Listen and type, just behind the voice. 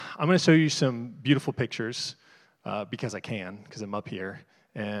I'm going to show you some beautiful pictures because I'm up here,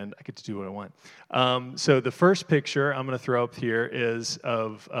 and I get to do what I want. So the first picture I'm going to throw up here is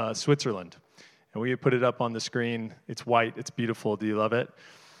of Switzerland. And we put it up on the screen. It's white. It's beautiful. Do you love it?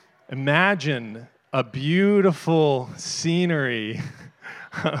 Imagine a beautiful scenery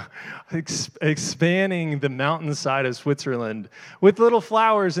expanding the mountainside of Switzerland with little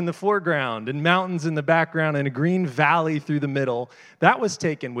flowers in the foreground and mountains in the background and a green valley through the middle. That was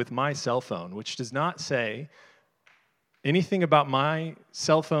taken with my cell phone, which does not say anything about my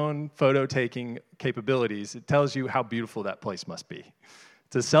cell phone photo taking capabilities. It tells you how beautiful that place must be.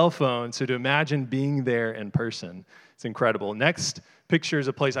 It's a cell phone, so to imagine being there in person, it's incredible. Next picture is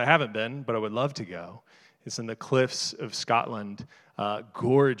a place I haven't been, but I would love to go. It's in the cliffs of Scotland.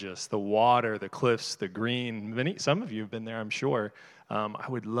 Gorgeous, the water, the cliffs, the green. Some of you have been there, I'm sure. I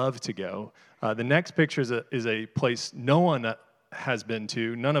would love to go. The next picture is a place no one has been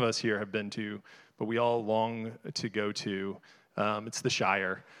to, none of us here have been to, but we all long to go to. It's the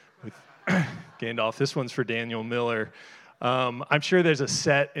Shire with Gandalf. This one's for Daniel Miller. I'm sure there's a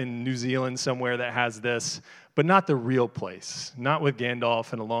set in New Zealand somewhere that has this, but not the real place, not with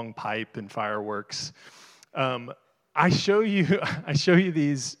Gandalf and a long pipe and fireworks. I show you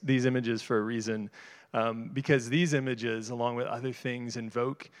these images for a reason, because these images, along with other things,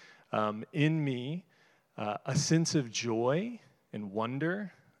 invoke in me a sense of joy and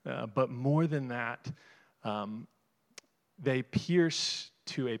wonder, but more than that, they pierce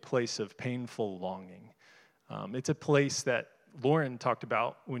to a place of painful longing. It's a place that Lauren talked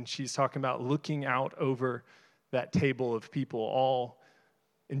about when she's talking about looking out over that table of people all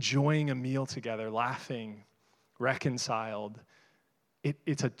enjoying a meal together, laughing, reconciled.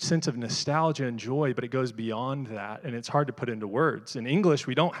 It's a sense of nostalgia and joy, but it goes beyond that, and it's hard to put into words. In English,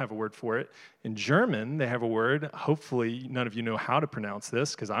 we don't have a word for it. In German, they have a word. Hopefully, none of you know how to pronounce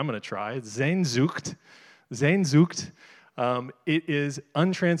this, because I'm going to try. It's Sehnsucht. Sehnsucht. It is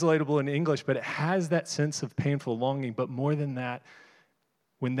untranslatable in English, but it has that sense of painful longing. But more than that,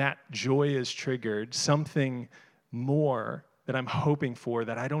 when that joy is triggered, something more that I'm hoping for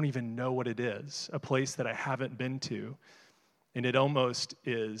that I don't even know what it is, a place that I haven't been to, and it almost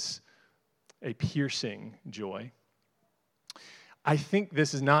is a piercing joy. I think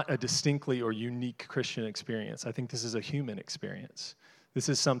this is not a distinctly or unique Christian experience. I think this is a human experience. This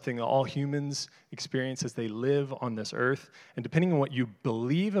is something that all humans experience as they live on this earth. And depending on what you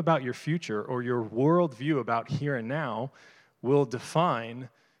believe about your future or your worldview about here and now will define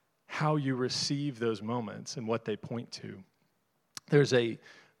how you receive those moments and what they point to. There's a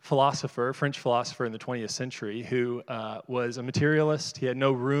French philosopher in the 20th century who was a materialist. He had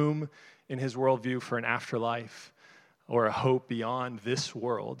no room in his worldview for an afterlife or a hope beyond this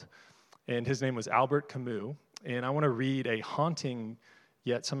world. And his name was Albert Camus. And I want to read a haunting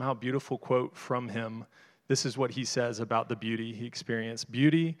yet somehow beautiful quote from him. This is what he says about the beauty he experienced.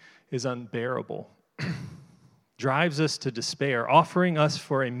 Beauty is unbearable, drives us to despair, offering us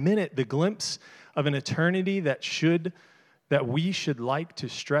for a minute the glimpse of an eternity that we should like to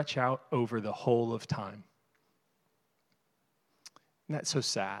stretch out over the whole of time. And that's so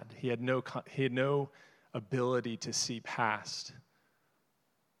sad. He had no ability to see past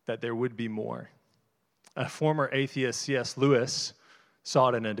that there would be more. A former atheist, C.S. Lewis, saw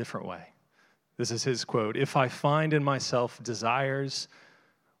it in a different way. This is his quote: "If I find in myself desires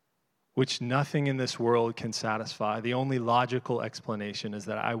which nothing in this world can satisfy, the only logical explanation is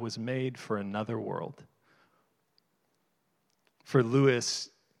that I was made for another world." For Lewis,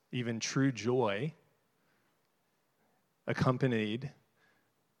 even true joy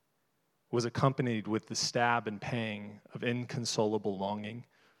was accompanied with the stab and pang of inconsolable longing.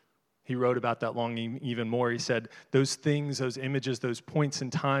 He wrote about that longing even more. He said, those things, those images, those points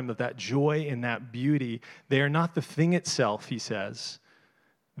in time of that joy and that beauty, they are not the thing itself, he says.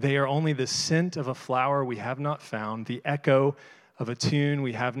 They are only the scent of a flower we have not found, the echo of a tune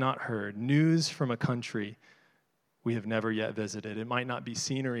we have not heard, news from a country we have never yet visited. It might not be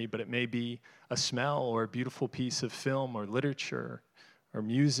scenery, but it may be a smell or a beautiful piece of film or literature or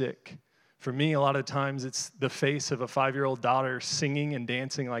music. For me, a lot of times it's the face of a 5-year-old daughter singing and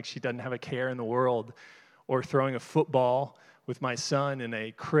dancing like she doesn't have a care in the world, or throwing a football with my son in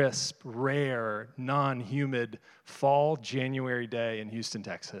a crisp, rare, non-humid fall January day in Houston,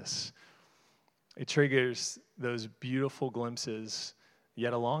 Texas. It triggers those beautiful glimpses,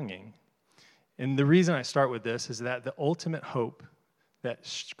 yet a longing. And the reason I start with this is that the ultimate hope that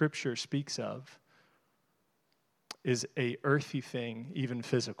Scripture speaks of is a earthy thing, even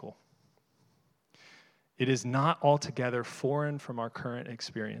physical. It is not altogether foreign from our current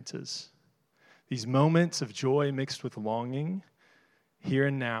experiences. These moments of joy mixed with longing, here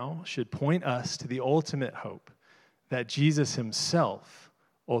and now should point us to the ultimate hope that Jesus himself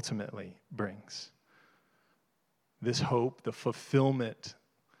ultimately brings. This hope, the fulfillment,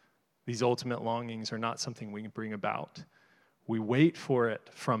 these ultimate longings are not something we can bring about. We wait for it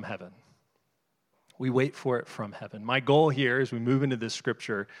from heaven. We wait for it from heaven. My goal here as we move into this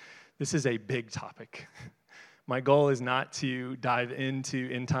scripture, this is a big topic. My goal is not to dive into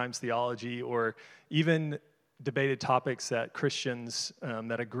end times theology or even debated topics that Christians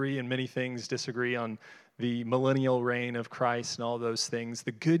that agree in many things disagree on the millennial reign of Christ and all those things.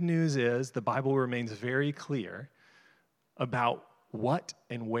 The good news is the Bible remains very clear about what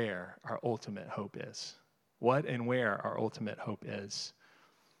and where our ultimate hope is. What and where our ultimate hope is.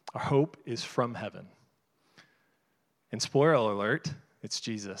 Our hope is from heaven. And spoiler alert, it's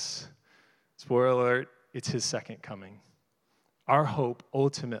Jesus. Spoiler alert, it's his second coming. Our hope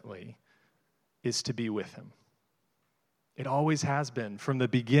ultimately is to be with him. It always has been. From the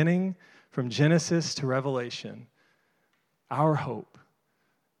beginning, from Genesis to Revelation, our hope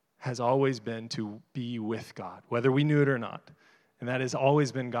has always been to be with God, whether we knew it or not. And that has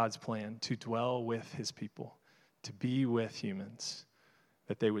always been God's plan, to dwell with his people, to be with humans,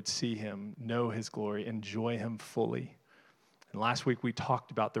 that they would see him, know his glory, enjoy him fully. And last week we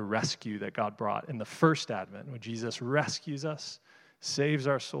talked about the rescue that God brought in the first advent, when Jesus rescues us, saves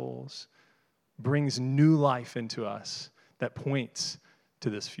our souls, brings new life into us that points to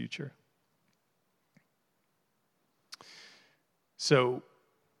this future. So,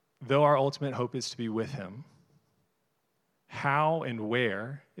 though our ultimate hope is to be with him, how and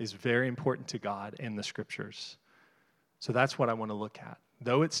where is very important to God in the scriptures. So that's what I want to look at.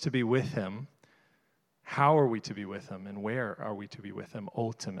 Though it's to be with him, how are we to be with him, and where are we to be with him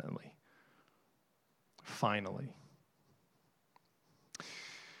ultimately? Finally.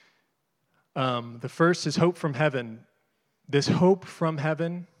 The first is hope from heaven. This hope from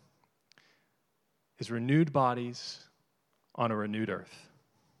heaven is renewed bodies on a renewed earth.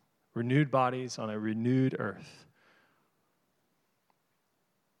 Renewed bodies on a renewed earth.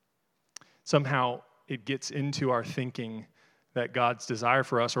 Somehow it gets into our thinking that God's desire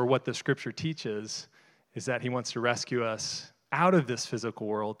for us, or what the scripture teaches, is that he wants to rescue us out of this physical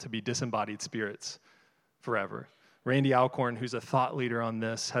world to be disembodied spirits forever. Randy Alcorn, who's a thought leader on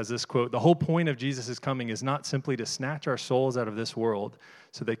this, has this quote: "The whole point of Jesus' coming is not simply to snatch our souls out of this world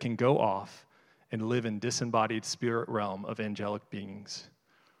so they can go off and live in disembodied spirit realm of angelic beings."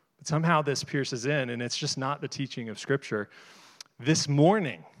 But somehow this pierces in, and it's just not the teaching of Scripture. This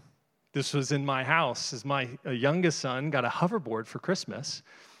morning, this was in my house, as my youngest son got a hoverboard for Christmas,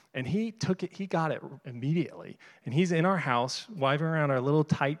 and he got it immediately. And he's in our house, driving around our little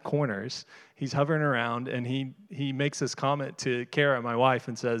tight corners. He's hovering around, and he makes this comment to Kara, my wife,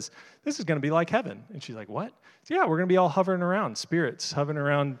 and says, "This is going to be like heaven." And she's like, "What?" So, "Yeah, we're going to be all hovering around, spirits hovering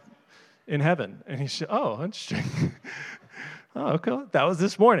around in heaven." And he said, "Oh, interesting." Oh, okay. That was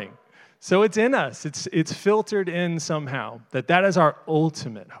this morning. So it's in us. It's filtered in somehow. That is our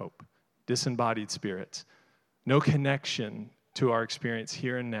ultimate hope. Disembodied spirits. No connection to our experience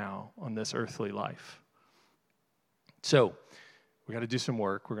here and now on this earthly life. So we got to do some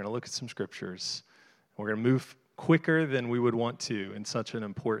work. We're going to look at some scriptures. We're going to move quicker than we would want to in such an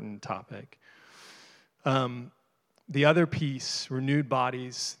important topic. The other piece, renewed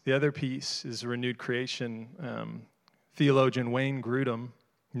bodies, the other piece is renewed creation. Theologian Wayne Grudem,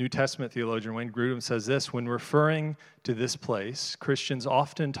 New Testament theologian Wayne Grudem says this: "When referring to this place, Christians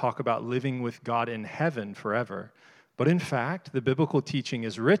often talk about living with God in heaven forever. But in fact, the biblical teaching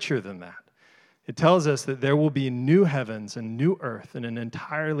is richer than that. It tells us that there will be new heavens and new earth and an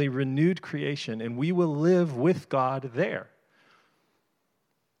entirely renewed creation, and we will live with God there."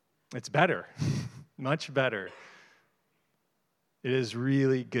 It's better, much better. It is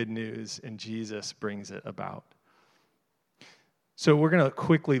really good news, and Jesus brings it about. So we're going to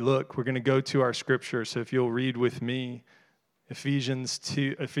quickly look. We're going to go to our scripture. So if you'll read with me, Philippians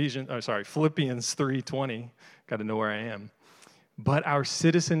 3:20. Got to know where I am. "But our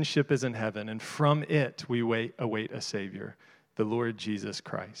citizenship is in heaven, and from it we await a Savior, the Lord Jesus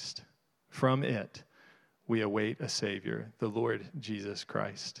Christ." From it we await a Savior, the Lord Jesus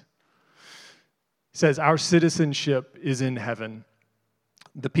Christ. It says our citizenship is in heaven.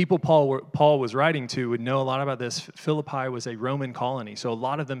 The people Paul was writing to would know a lot about this. Philippi was a Roman colony, so a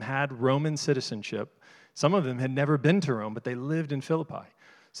lot of them had Roman citizenship. Some of them had never been to Rome, but they lived in Philippi.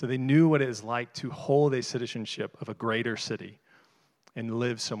 So they knew what it is like to hold a citizenship of a greater city and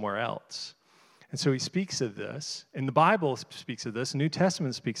live somewhere else. And so he speaks of this, and the Bible speaks of this, the New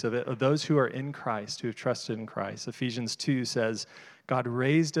Testament speaks of it, of those who are in Christ, who have trusted in Christ. Ephesians 2 says, "God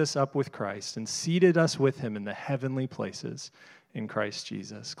raised us up with Christ and seated us with him in the heavenly places in Christ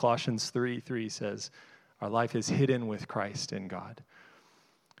Jesus. Colossians 3:3 says, our life is hidden with Christ in God.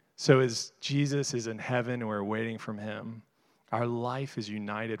 So as Jesus is in heaven and we're waiting for him, our life is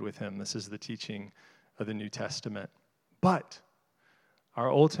united with him. This is the teaching of the New Testament. But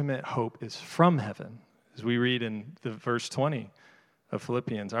our ultimate hope is from heaven. As we read in the verse 20 of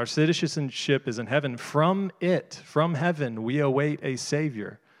Philippians, our citizenship is in heaven. From heaven, we await a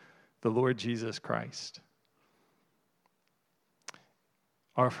Savior, the Lord Jesus Christ.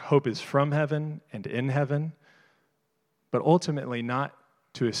 Our hope is from heaven and in heaven, but ultimately not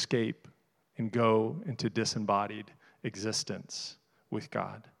to escape and go into disembodied existence with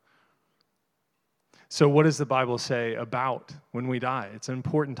God. So what does the Bible say about when we die? It's an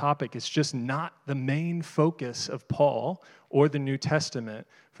important topic. It's just not the main focus of Paul or the New Testament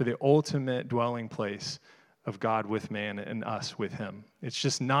for the ultimate dwelling place of God with man and us with him. It's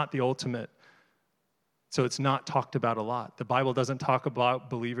just not the ultimate. So it's not talked about a lot. The Bible doesn't talk about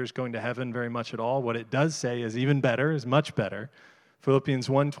believers going to heaven very much at all. What it does say is even better, is much better. Philippians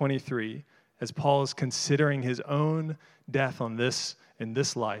 1:23, as Paul is considering his own death in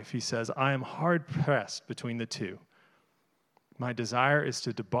this life, he says, I am hard pressed between the two. My desire is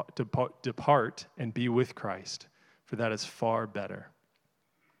to depart and be with Christ, for that is far better.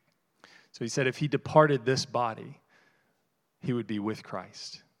 So he said if he departed this body, he would be with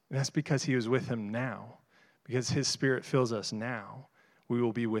Christ. And that's because he was with him now. Because his Spirit fills us now, we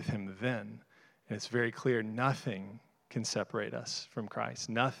will be with him then. And it's very clear nothing can separate us from Christ.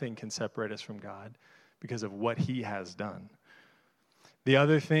 Nothing can separate us from God because of what he has done. The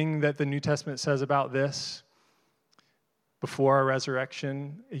other thing that the New Testament says about this, before our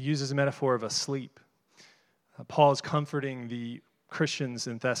resurrection, it uses a metaphor of a sleep. Paul is comforting the Christians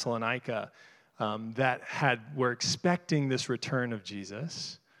in Thessalonica that were expecting this return of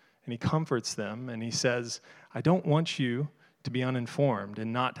Jesus. And he comforts them, and he says, I don't want you to be uninformed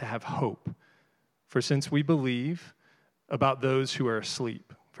and not to have hope. For since we believe about those who are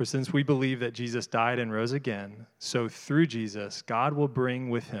asleep, for since we believe that Jesus died and rose again, so through Jesus, God will bring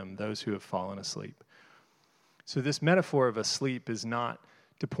with him those who have fallen asleep. So this metaphor of asleep is not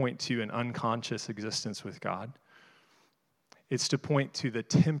to point to an unconscious existence with God. It's to point to the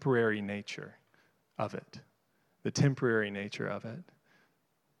temporary nature of it. The temporary nature of it.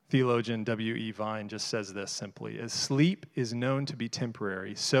 Theologian W.E. Vine just says this simply, as sleep is known to be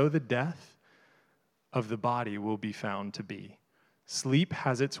temporary, so the death of the body will be found to be. Sleep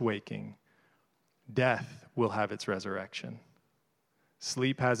has its waking, death will have its resurrection.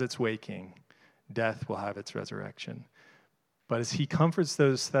 Sleep has its waking, death will have its resurrection. But as he comforts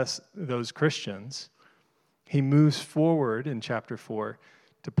those Christians, he moves forward in chapter 4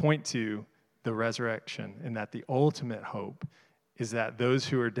 to point to the resurrection and that the ultimate hope is that those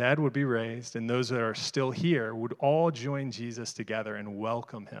who are dead would be raised, and those that are still here would all join Jesus together and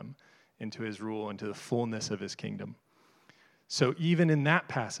welcome him into his rule, into the fullness of his kingdom. So even in that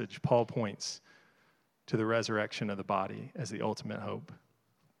passage, Paul points to the resurrection of the body as the ultimate hope.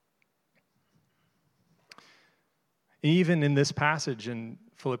 Even in this passage in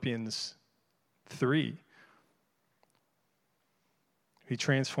Philippians 3, he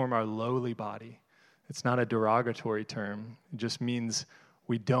transformed our lowly body. It's not a derogatory term. It just means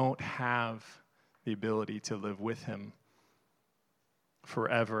we don't have the ability to live with him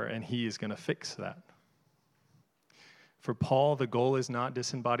forever, and he is going to fix that. For Paul, the goal is not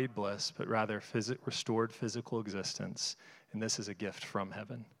disembodied bliss, but rather restored physical existence, and this is a gift from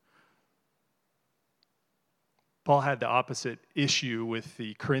heaven. Paul had the opposite issue with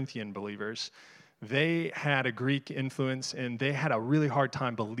the Corinthian believers. They had a Greek influence, and they had a really hard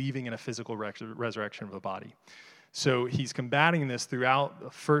time believing in a physical resurrection of the body. So he's combating this throughout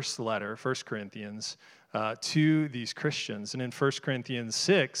the first letter, 1 Corinthians, to these Christians. And in 1 Corinthians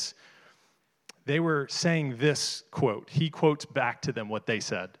 6, they were saying this quote. He quotes back to them what they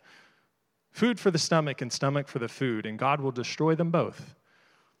said. Food for the stomach and stomach for the food, and God will destroy them both.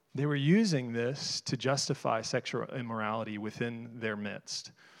 They were using this to justify sexual immorality within their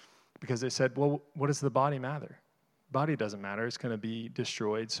midst. Because they said, well, what does the body matter? Body doesn't matter. It's going to be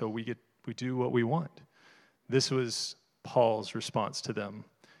destroyed, so we do what we want. This was Paul's response to them.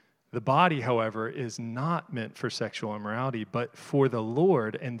 The body, however, is not meant for sexual immorality, but for the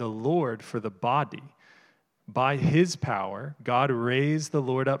Lord, and the Lord for the body. By his power, God raised the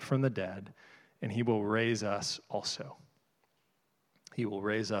Lord up from the dead, and he will raise us also. He will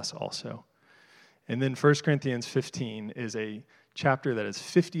raise us also. And then 1 Corinthians 15 is a chapter that is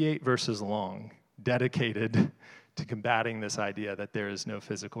 58 verses long, dedicated to combating this idea that there is no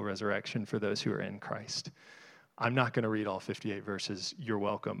physical resurrection for those who are in Christ. I'm not going to read all 58 verses. You're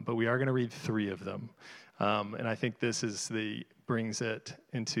welcome. But we are going to read 3 of them. And I think this brings it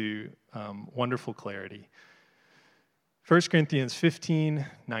into wonderful clarity. 1 Corinthians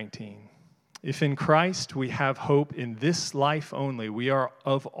 15:19. If in Christ we have hope in this life only, we are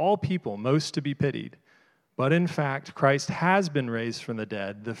of all people most to be pitied. But in fact, Christ has been raised from the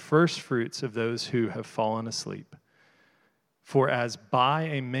dead, the first fruits of those who have fallen asleep. For as by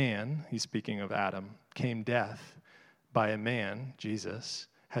a man, he's speaking of Adam, came death, by a man, Jesus,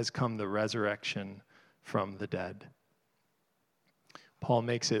 has come the resurrection from the dead. Paul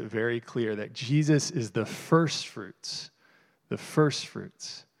makes it very clear that Jesus is the first fruits. The first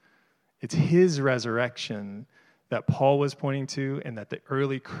fruits. It's his resurrection that Paul was pointing to and that the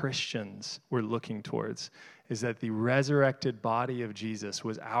early Christians were looking towards, is that the resurrected body of Jesus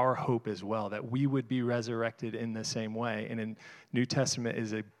was our hope as well, that we would be resurrected in the same way. And in New Testament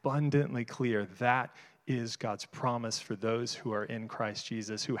is abundantly clear that is God's promise for those who are in Christ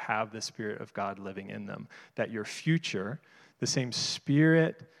Jesus, who have the Spirit of God living in them, that your future, the same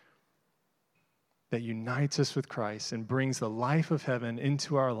Spirit that unites us with Christ and brings the life of heaven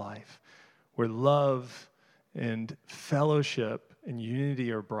into our life, where love and fellowship and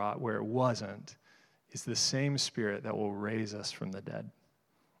unity are brought where it wasn't, is the same Spirit that will raise us from the dead.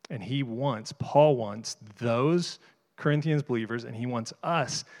 And Paul wants those Corinthians believers, and he wants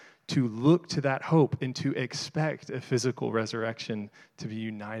us to look to that hope and to expect a physical resurrection to be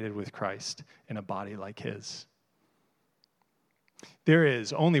united with Christ in a body like his. There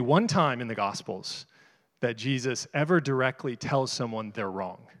is only one time in the Gospels that Jesus ever directly tells someone they're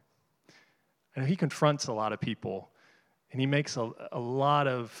wrong. And he confronts a lot of people, and he makes a lot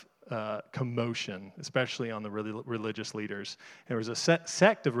of commotion, especially on the religious leaders. And there was a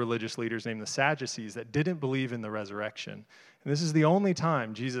sect of religious leaders named the Sadducees that didn't believe in the resurrection. And this is the only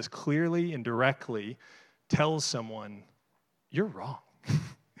time Jesus clearly and directly tells someone, you're wrong.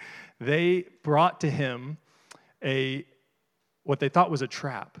 They brought to him what they thought was a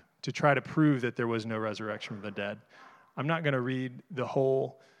trap to try to prove that there was no resurrection from the dead. I'm not going to read the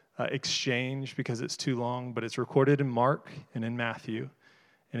whole exchange because it's too long, but it's recorded in Mark and in Matthew.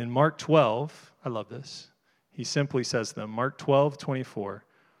 And in Mark 12, I love this, he simply says to them, Mark 12:24,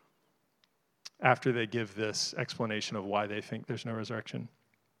 after they give this explanation of why they think there's no resurrection.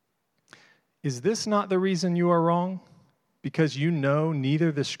 Is this not the reason you are wrong? Because you know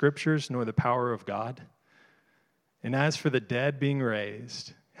neither the Scriptures nor the power of God? And as for the dead being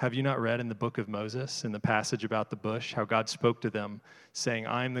raised, have you not read in the book of Moses, in the passage about the bush, how God spoke to them, saying,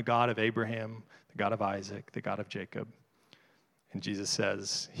 I am the God of Abraham, the God of Isaac, the God of Jacob. And Jesus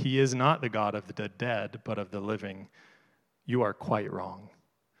says, he is not the God of the dead, but of the living. You are quite wrong.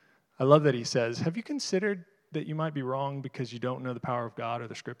 I love that he says, have you considered that you might be wrong because you don't know the power of God or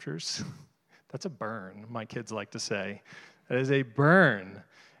the Scriptures? That's a burn, my kids like to say. That is a burn.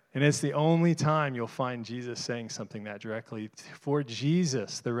 And it's the only time you'll find Jesus saying something that directly. For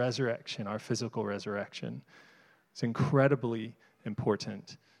Jesus, the resurrection, our physical resurrection, is incredibly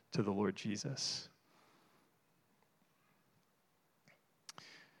important to the Lord Jesus.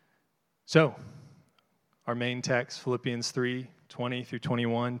 So, our main text, Philippians 3:20 through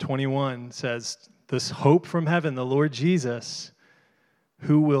 21. 21 says, this hope from heaven, the Lord Jesus,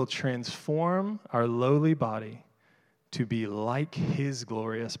 who will transform our lowly body to be like his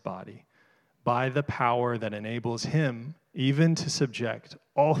glorious body by the power that enables him even to subject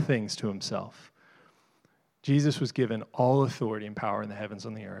all things to himself. Jesus was given all authority and power in the heavens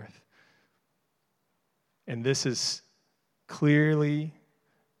and the earth. And this is clearly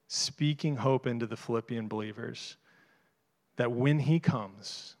speaking hope into the Philippian believers that when he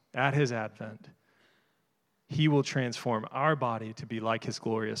comes at his advent, he will transform our body to be like his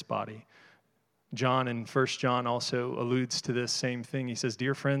glorious body. John in 1 John also alludes to this same thing. He says,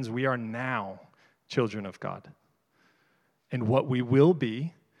 dear friends, we are now children of God. And what we will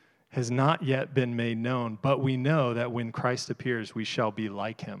be has not yet been made known, but we know that when Christ appears, we shall be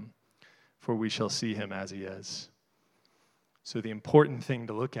like him, for we shall see him as he is. So the important thing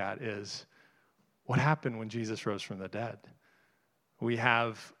to look at is what happened when Jesus rose from the dead. We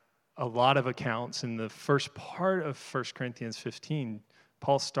have a lot of accounts in the first part of 1 Corinthians 15.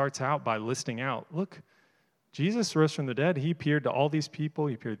 Paul starts out by listing out, look, Jesus rose from the dead. He appeared to all these people.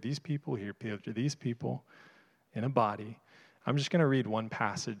 He appeared to these people. He appeared to these people in a body. I'm just going to read one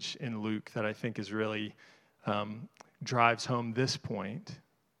passage in Luke that I think is really drives home this point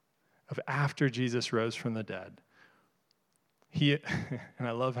of after Jesus rose from the dead. And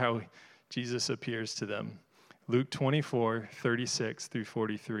I love how Jesus appears to them. Luke 24:36 through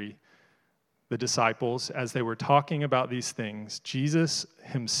 43. the disciples, as they were talking about these things, Jesus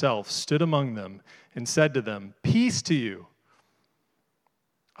himself stood among them and said to them, "Peace to you."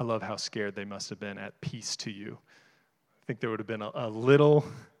 I love how scared they must have been at "peace to you." I think there would have been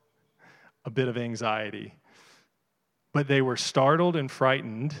a bit of anxiety. But they were startled and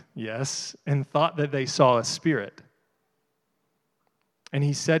frightened, yes, and thought that they saw a spirit. And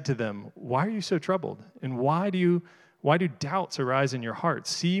he said to them, "Why are you so troubled? And why do doubts arise in your hearts?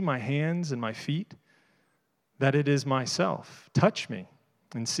 See my hands and my feet, that it is myself. Touch me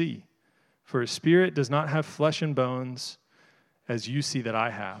and see. For a spirit does not have flesh and bones, as you see that I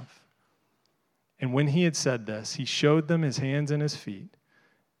have." And when he had said this, he showed them his hands and his feet.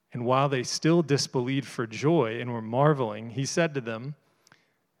 And while they still disbelieved for joy and were marveling, he said to them,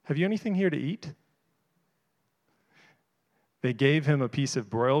 "Have you anything here to eat?" They gave him a piece of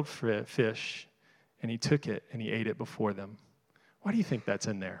broiled fish, and he took it and he ate it before them. Why do you think that's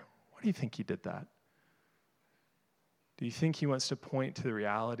in there? Why do you think he did that? Do you think he wants to point to the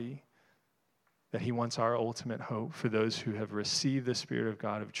reality that he wants our ultimate hope for those who have received the Spirit of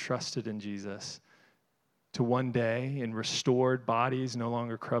God, have trusted in Jesus, to one day in restored bodies, no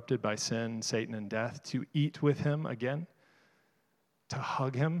longer corrupted by sin, Satan, and death, to eat with him again, to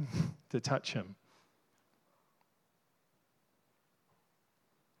hug him, to touch him?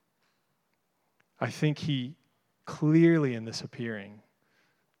 I think he clearly in this appearing,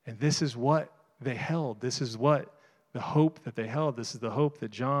 and this is what they held, this is what the hope that they held, this is the hope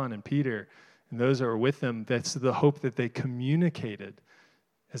that John and Peter and those that were with them, that's the hope that they communicated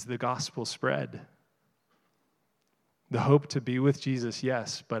as the gospel spread. The hope to be with Jesus,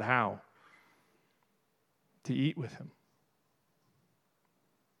 yes, but how? To eat with him.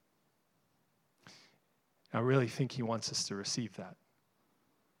 I really think he wants us to receive that.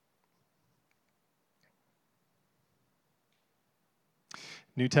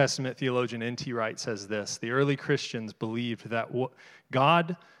 New Testament theologian N.T. Wright says this: the early Christians believed that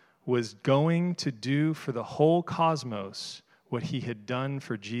God was going to do for the whole cosmos what he had done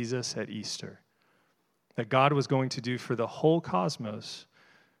for Jesus at Easter. That God was going to do for the whole cosmos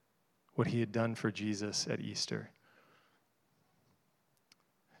what he had done for Jesus at Easter.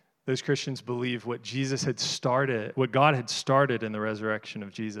 Those Christians believe what God had started in the resurrection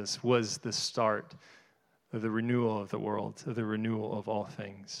of Jesus was the start of the renewal of the world, of the renewal of all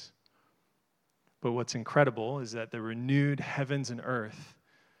things. But what's incredible is that the renewed heavens and earth,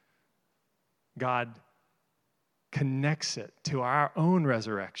 God connects it to our own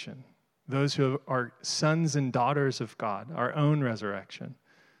resurrection. Those who are sons and daughters of God, our own resurrection.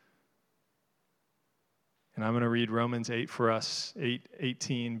 And I'm going to read Romans 8 for us,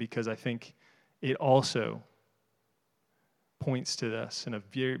 8:18, because I think it also points to this in a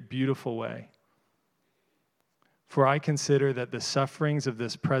very beautiful way. "For I consider that the sufferings of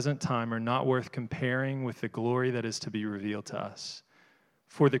this present time are not worth comparing with the glory that is to be revealed to us.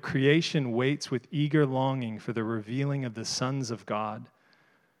 For the creation waits with eager longing for the revealing of the sons of God.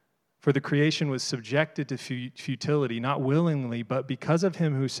 For the creation was subjected to futility, not willingly, but because of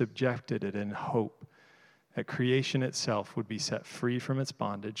him who subjected it, in hope that creation itself would be set free from its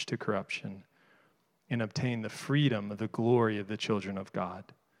bondage to corruption and obtain the freedom of the glory of the children of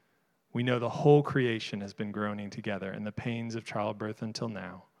God. We know the whole creation has been groaning together in the pains of childbirth until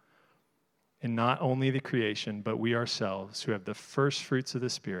now. And not only the creation, but we ourselves, who have the first fruits of the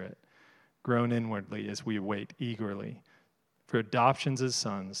Spirit, groan inwardly as we wait eagerly for adoptions as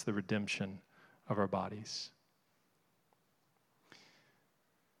sons, the redemption of our bodies."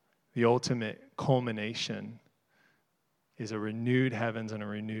 The ultimate culmination is a renewed heavens and a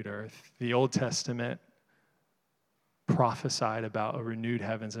renewed earth. The Old Testament prophesied about a renewed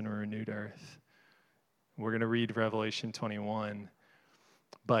heavens and a renewed earth. We're going to read Revelation 21,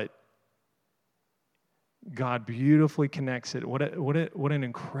 but God beautifully connects it. What an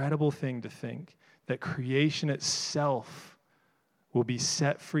incredible thing to think that creation itself will be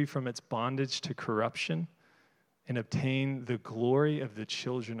set free from its bondage to corruption and obtain the glory of the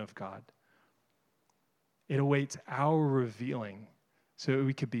children of God. It awaits our revealing so that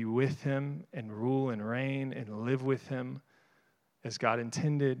we could be with him and rule and reign and live with him as God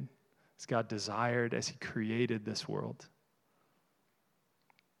intended, as God desired, as he created this world.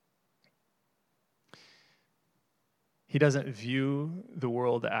 He doesn't view the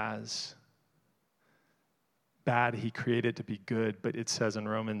world as bad. He created to be good, but it says in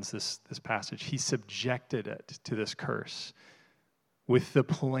Romans, this passage, he subjected it to this curse with the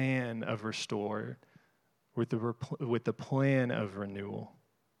plan of restore, with the plan of renewal.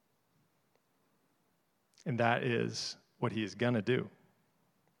 And that is what he is going to do.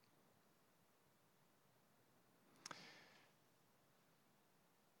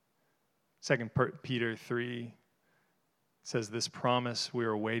 2 Peter 3 says, this promise, we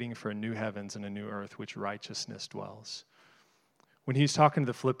are waiting for a new heavens and a new earth, which righteousness dwells. When he's talking to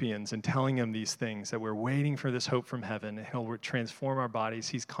the Philippians and telling them these things, that we're waiting for this hope from heaven, and he'll transform our bodies,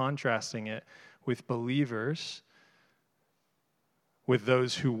 he's contrasting it with believers, with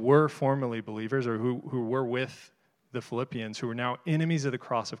those who were formerly believers or who were with the Philippians, who are now enemies of the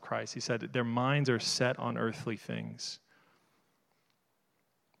cross of Christ. He said that their minds are set on earthly things.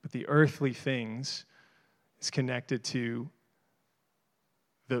 But the earthly things is connected to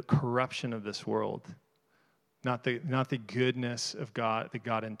the corruption of this world, not the goodness of God that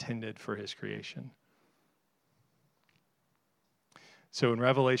God intended for his creation. So in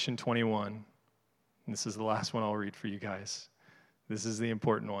Revelation 21, and this is the last one I'll read for you guys. This is the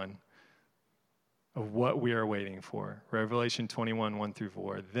important one of what we are waiting for. Revelation 21, 1 through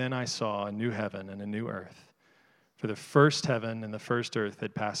 4. Then I saw a new heaven and a new earth. For the first heaven and the first earth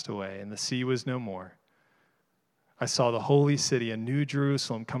had passed away, and the sea was no more. I saw the holy city, a new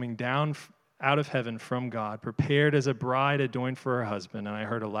Jerusalem, coming down out of heaven from God, prepared as a bride adorned for her husband. And I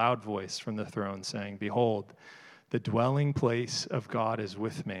heard a loud voice from the throne saying, behold, the dwelling place of God is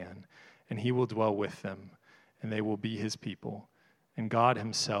with man, and he will dwell with them, and they will be his people. And God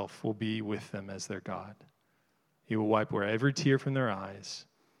himself will be with them as their God. He will wipe away every tear from their eyes,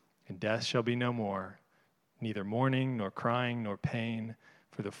 and death shall be no more, neither mourning, nor crying, nor pain,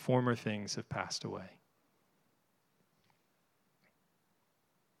 for the former things have passed away.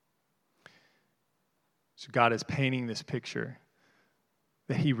 So God is painting this picture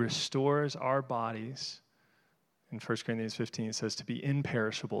that he restores our bodies. In 1 Corinthians 15, it says to be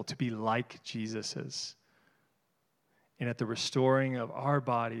imperishable, to be like Jesus's. And at the restoring of our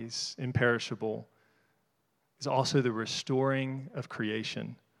bodies, imperishable, is also the restoring of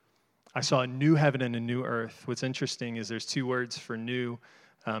creation. I saw a new heaven and a new earth. What's interesting is there's two words for new.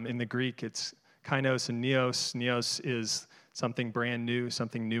 In the Greek, it's kainos and neos. Neos is something brand new,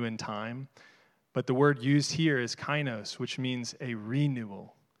 something new in time. But the word used here is kainos, which means a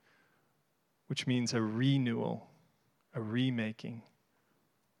renewal, a remaking.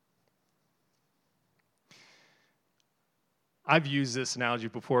 I've used this analogy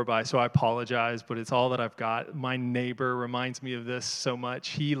before, so I apologize, but it's all that I've got. My neighbor reminds me of this so much.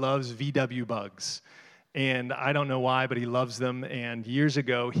 He loves VW bugs, and I don't know why, but he loves them. And years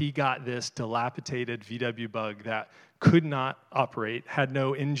ago, he got this dilapidated VW bug that could not operate, had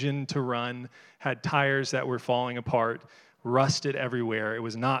no engine to run, had tires that were falling apart, rusted everywhere. It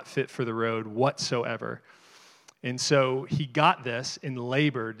was not fit for the road whatsoever. And so he got this and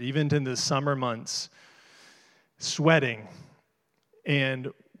labored, even in the summer months, sweating,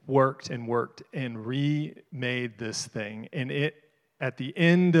 and worked and remade this thing. And it, at the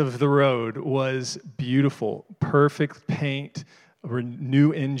end of the road, was beautiful, perfect paint, a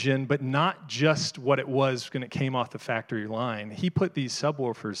new engine, but not just what it was when it came off the factory line. He put these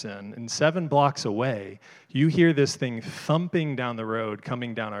subwoofers in, and 7 blocks away, you hear this thing thumping down the road,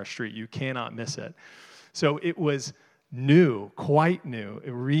 coming down our street. You cannot miss it. So it was new, quite new,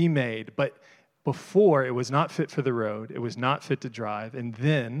 remade, but before, it was not fit for the road. It was not fit to drive. And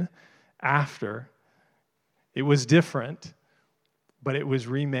then, after, it was different, but it was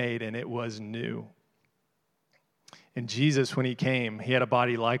remade and it was new. And Jesus, when he came, he had a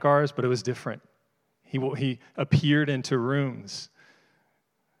body like ours, but it was different. He appeared into rooms.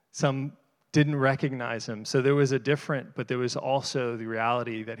 Some didn't recognize him. So there was a different, but there was also the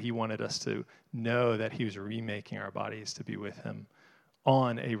reality that he wanted us to know that he was remaking our bodies to be with him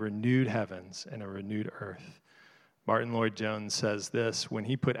on a renewed heavens and a renewed earth. Martin Lloyd-Jones says this: when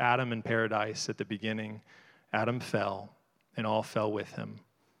he put Adam in paradise at the beginning, Adam fell, and all fell with him.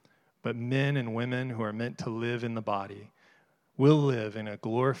 But men and women who are meant to live in the body will live in a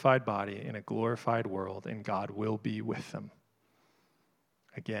glorified body, in a glorified world, and God will be with them.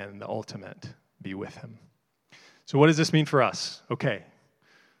 Again, the ultimate, be with him. So what does this mean for us? Okay,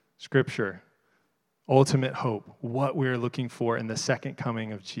 Scripture, ultimate hope, what we're looking for in the second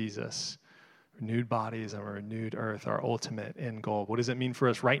coming of Jesus. Renewed bodies and a renewed earth, our ultimate end goal. What does it mean for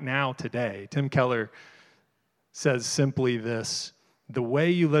us right now, today? Tim Keller says simply this: the way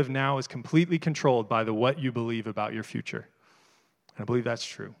you live now is completely controlled by what you believe about your future. And I believe that's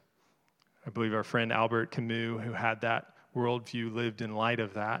true. I believe our friend Albert Camus, who had that worldview, lived in light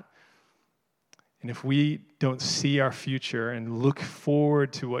of that. And if we don't see our future and look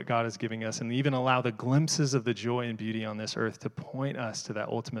forward to what God is giving us, and even allow the glimpses of the joy and beauty on this earth to point us to that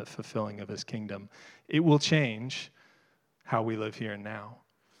ultimate fulfilling of his kingdom, it will change how we live here and now.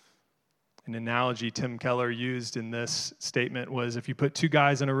 An analogy Tim Keller used in this statement was, if you put 2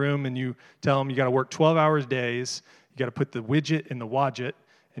 guys in a room and you tell them you got to work 12 hours days, you got to put the widget in the wadget,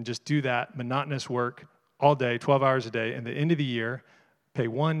 and just do that monotonous work all day, 12 hours a day, and at the end of the year, pay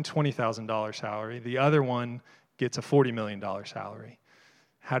one $20,000 salary, the other one gets a $40 million salary.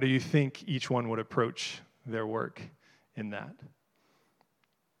 How do you think each one would approach their work in that?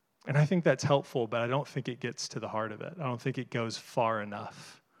 And I think that's helpful, but I don't think it gets to the heart of it. I don't think it goes far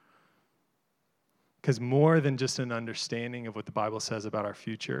enough. Because more than just an understanding of what the Bible says about our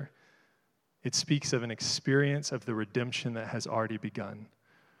future, it speaks of an experience of the redemption that has already begun.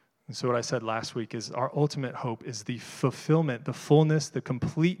 And so what I said last week is our ultimate hope is the fulfillment, the fullness, the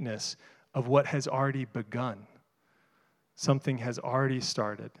completeness of what has already begun. Something has already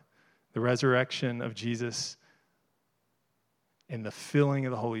started. The resurrection of Jesus and the filling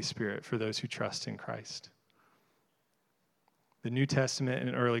of the Holy Spirit for those who trust in Christ. The New Testament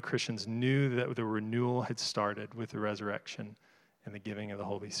and early Christians knew that the renewal had started with the resurrection and the giving of the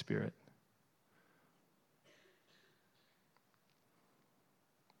Holy Spirit.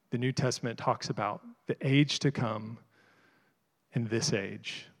 The New Testament talks about the age to come and this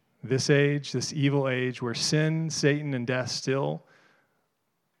age. This age, this evil age where sin, Satan, and death still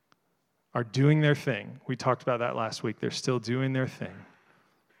are doing their thing. We talked about that last week. They're still doing their thing.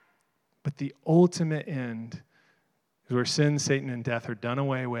 But the ultimate end is where sin, Satan, and death are done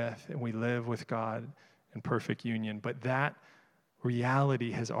away with, and we live with God in perfect union. But that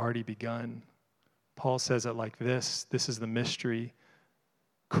reality has already begun. Paul says it like this. This is the mystery.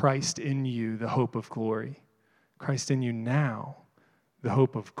 Christ in you, the hope of glory. Christ in you now, the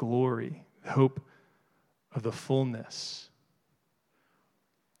hope of glory, the hope of the fullness.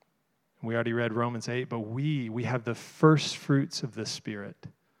 We already read Romans 8, but we have the first fruits of the Spirit.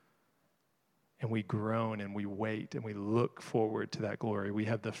 And we groan and we wait and we look forward to that glory. We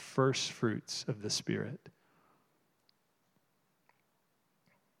have the first fruits of the Spirit.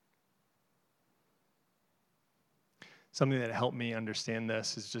 Something that helped me understand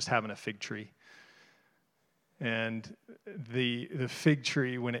this is just having a fig tree. And the fig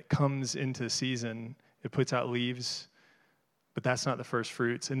tree, when it comes into season, it puts out leaves, but that's not the first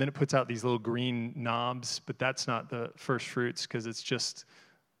fruits. And then it puts out these little green knobs, but that's not the first fruits because it's just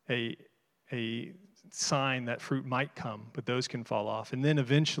a sign that fruit might come, but those can fall off. And then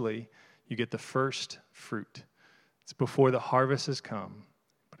eventually you get the first fruit. It's before the harvest has come,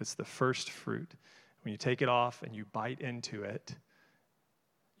 but it's the first fruit. When you take it off and you bite into it,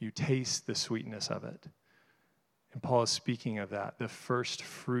 you taste the sweetness of it. And Paul is speaking of that, the first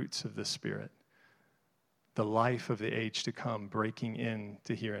fruits of the Spirit, the life of the age to come, breaking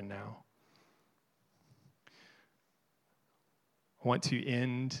into here and now. I want to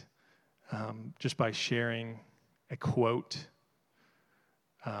end just by sharing a quote.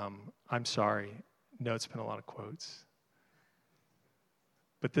 I'm sorry. No, it's been a lot of quotes.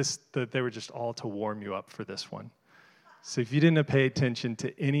 But they were just all to warm you up for this one. So if you didn't pay attention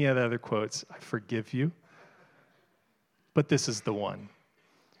to any of the other quotes, I forgive you. But this is the one.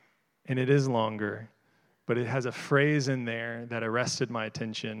 And it is longer, but it has a phrase in there that arrested my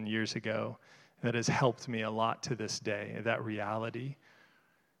attention years ago that has helped me a lot to this day, that reality.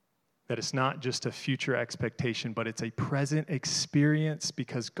 That it's not just a future expectation, but it's a present experience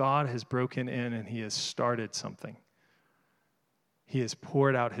because God has broken in and He has started something. He has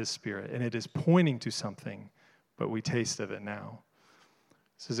poured out His Spirit, and it is pointing to something, but we taste of it now.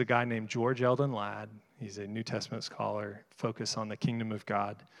 This is a guy named George Eldon Ladd. He's a New Testament scholar, focused on the kingdom of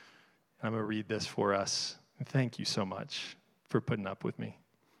God. And I'm going to read this for us. And thank you so much for putting up with me.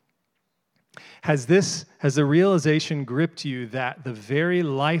 Has the realization gripped you that the very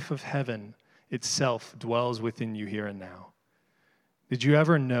life of heaven itself dwells within you here and now? Did you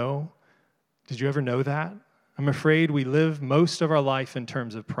ever know that? I'm afraid we live most of our life in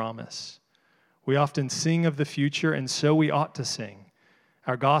terms of promise. We often sing of the future, and so we ought to sing.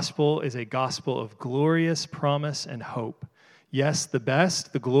 Our gospel is a gospel of glorious promise and hope. Yes,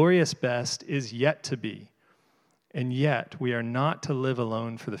 the glorious best is yet to be. And yet, we are not to live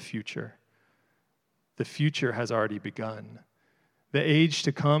alone for the future. The future has already begun. The age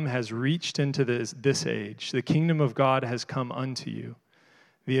to come has reached into this age. The kingdom of God has come unto you.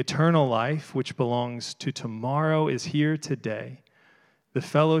 The eternal life, which belongs to tomorrow, is here today. The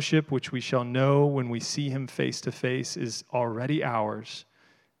fellowship which we shall know when we see Him face to face is already ours,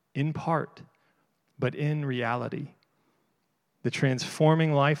 in part, but in reality. The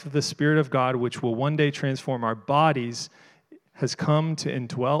transforming life of the Spirit of God, which will one day transform our bodies, has come to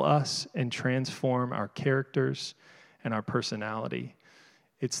indwell us and transform our characters and our personality.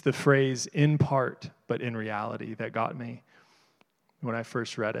 It's the phrase, in part, but in reality, that got me. when I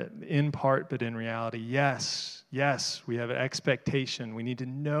first read it. In part, but in reality, yes, we have an expectation. We need to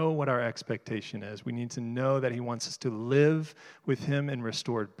know what our expectation is. We need to know that he wants us to live with him in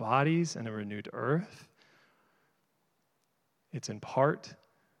restored bodies and a renewed earth. It's in part,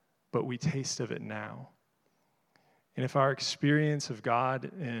 but we taste of it now. And if our experience of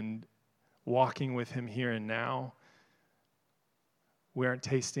God and walking with him here and now, we aren't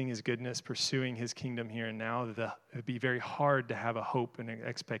tasting his goodness, pursuing his kingdom here and now, it would be very hard to have a hope and an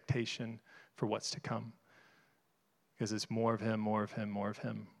expectation for what's to come. Because it's more of him, more of him, more of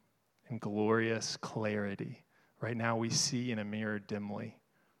him. In glorious clarity. Right now we see in a mirror dimly.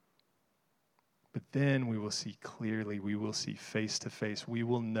 But then we will see clearly, we will see face to face. We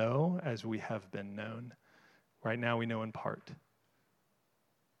will know as we have been known. Right now we know in part.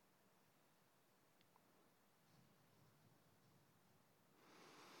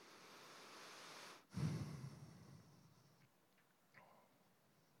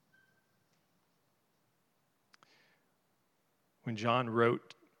 When John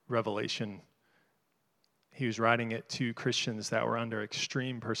wrote Revelation, he was writing it to Christians that were under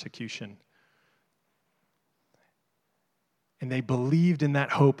extreme persecution. And they believed in that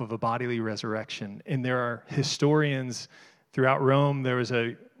hope of a bodily resurrection. And there are historians throughout Rome. There was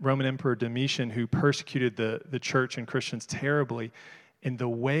a Roman Emperor Domitian who persecuted the church and Christians terribly. And the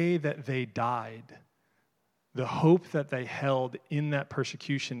way that they died, the hope that they held in that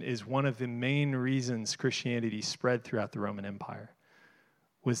persecution is one of the main reasons Christianity spread throughout the Roman Empire,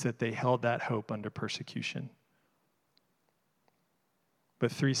 was that they held that hope under persecution.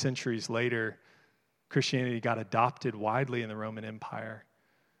 But 3 centuries later, Christianity got adopted widely in the Roman Empire,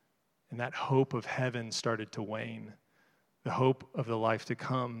 and that hope of heaven started to wane. The hope of the life to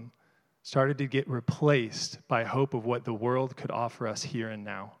come started to get replaced by hope of what the world could offer us here and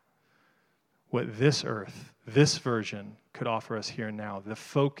now. What this earth, this version, could offer us here and now. The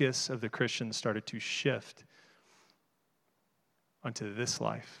focus of the Christians started to shift onto this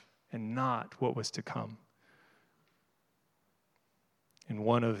life and not what was to come. And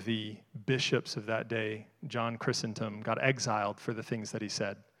one of the bishops of that day, John Chrysostom, got exiled for the things that he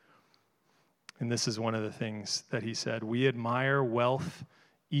said. And this is one of the things that he said: we admire wealth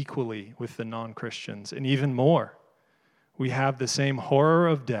equally with the non-Christians, and even more. We have the same horror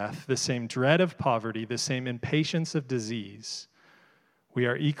of death, the same dread of poverty, the same impatience of disease. We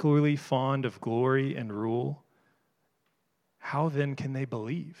are equally fond of glory and rule. How then can they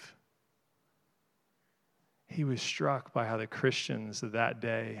believe? He was struck by how the Christians of that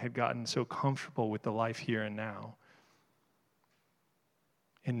day had gotten so comfortable with the life here and now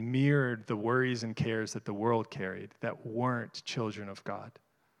and mirrored the worries and cares that the world carried that weren't children of God.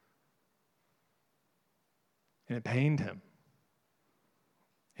 And it pained him.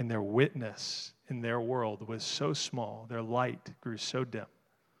 And their witness in their world was so small, their light grew so dim.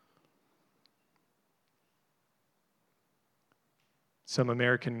 Some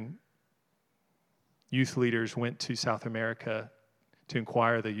American youth leaders went to South America to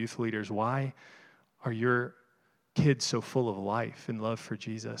inquire the youth leaders, why are your kids so full of life and love for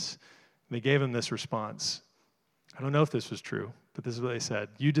Jesus? And they gave them this response. I don't know if this was true, but this is what they said.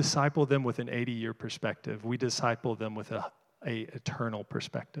 You disciple them with an 80-year perspective. We disciple them with a eternal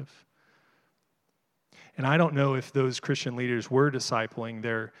perspective. And I don't know if those Christian leaders were discipling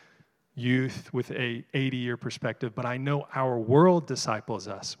their youth with a 80-year perspective, but I know our world disciples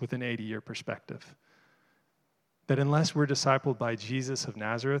us with an 80-year perspective. That unless we're discipled by Jesus of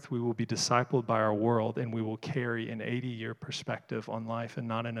Nazareth, we will be discipled by our world, and we will carry an 80-year perspective on life and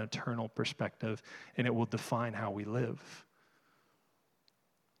not an eternal perspective, and it will define how we live.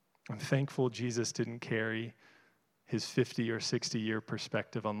 I'm thankful Jesus didn't carry his 50 or 60-year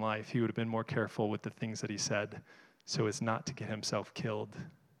perspective on life. He would have been more careful with the things that he said so as not to get himself killed.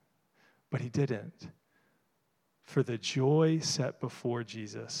 But he didn't. For the joy set before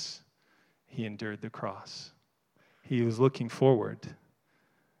Jesus, he endured the cross. He was looking forward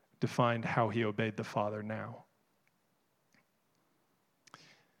to find how he obeyed the Father now.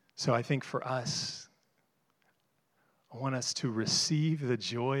 So I think for us, I want us to receive the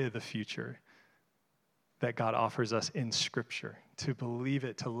joy of the future that God offers us in Scripture, to believe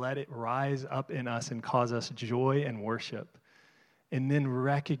it, to let it rise up in us and cause us joy and worship, and then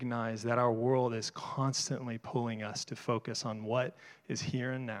recognize that our world is constantly pulling us to focus on what is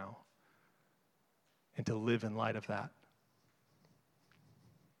here and now, and to live in light of that.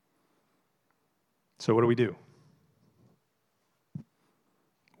 So what do?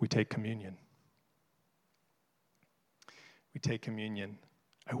 We take communion. We take communion.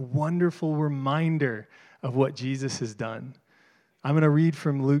 A wonderful reminder of what Jesus has done. I'm going to read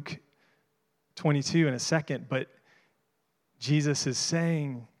from Luke 22 in a second, but Jesus is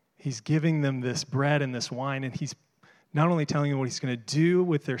saying, he's giving them this bread and this wine, and he's not only telling them what he's going to do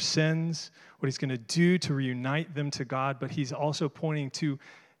with their sins, what he's going to do to reunite them to God, but he's also pointing to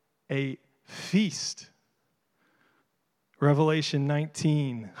a feast. Revelation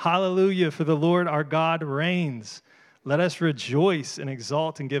 19, hallelujah, for the Lord our God reigns. Let us rejoice and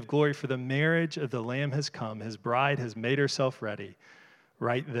exalt and give glory, for the marriage of the Lamb has come. His bride has made herself ready.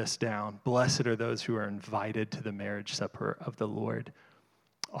 Write this down. Blessed are those who are invited to the marriage supper of the Lord.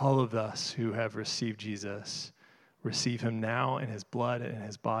 All of us who have received Jesus, receive him now in his blood and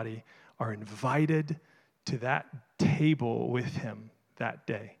his body, are invited to that table with him that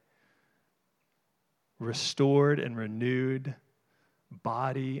day. Restored and renewed,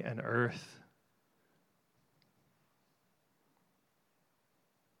 body and earth.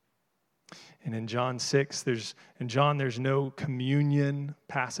 And in John 6, there's no communion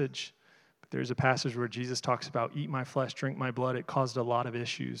passage, but there's a passage where Jesus talks about eat my flesh, drink my blood. It caused a lot of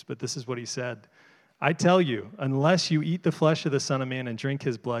issues, but this is what he said. I tell you, unless you eat the flesh of the Son of Man and drink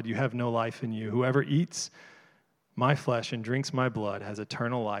his blood, you have no life in you. Whoever eats my flesh and drinks my blood has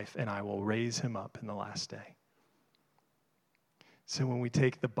eternal life, and I will raise him up in the last day. So when we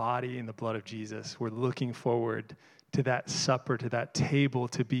take the body and the blood of Jesus, we're looking forward to that supper, to that table,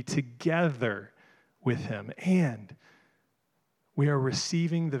 to be together with him. And we are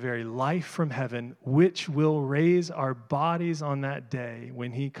receiving the very life from heaven, which will raise our bodies on that day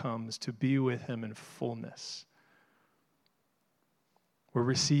when he comes to be with him in fullness. We're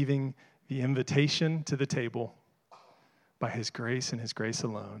receiving the invitation to the table by his grace and his grace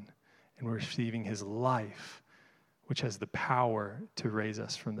alone. And we're receiving his life, which has the power to raise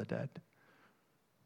us from the dead.